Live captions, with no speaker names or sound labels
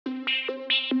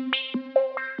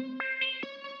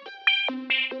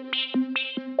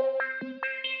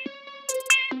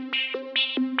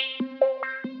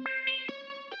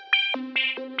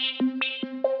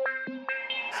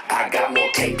I got more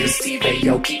cake than Steve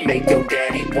Aoki. Make your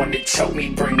daddy wanna choke me.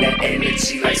 Bring that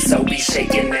energy like SoBe.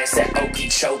 Shaking ass at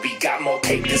Okeechobee. Got more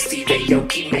cake than Steve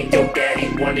Aoki. Make your daddy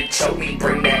wanna choke me.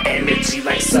 Bring that energy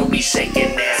like SoBe.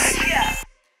 Shaking ass.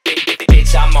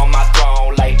 Bitch, I'm on my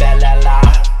throne like Bellella.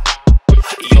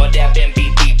 Your dad been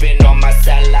beepin on my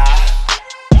cellar.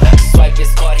 Swipe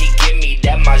his card, he give me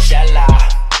that Margiela.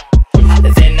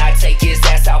 Then I take his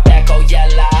ass out back, Old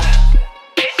Yella.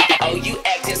 Oh, you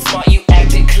acting smart, you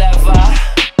acting clever.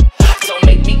 Don't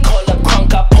make me call up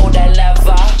crunk, I pull that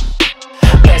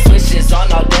lever. Best wishes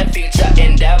on all them future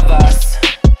endeavors.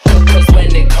 Cause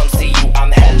when it comes to you,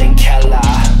 I'm Helen Keller.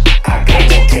 I got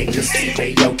more cake than Steve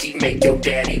Aoki. Make your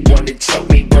daddy wanna choke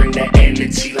me. Bring that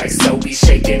energy like SoBe.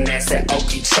 Shaking ass at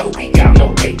Okeechobee. Got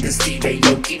more cake than Steve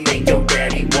Aoki. Make your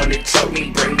daddy wanna choke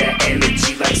me. Bring that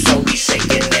energy like SoBe.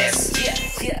 Shaking ass.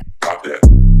 Yeah. Got that.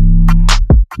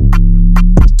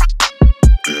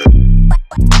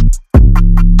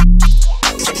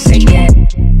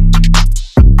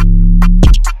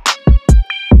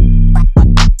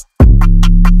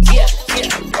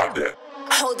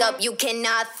 Hold up, you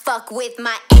cannot fuck with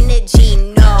my energy,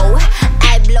 no.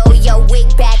 I blow your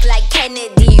wig back like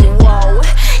Kennedy.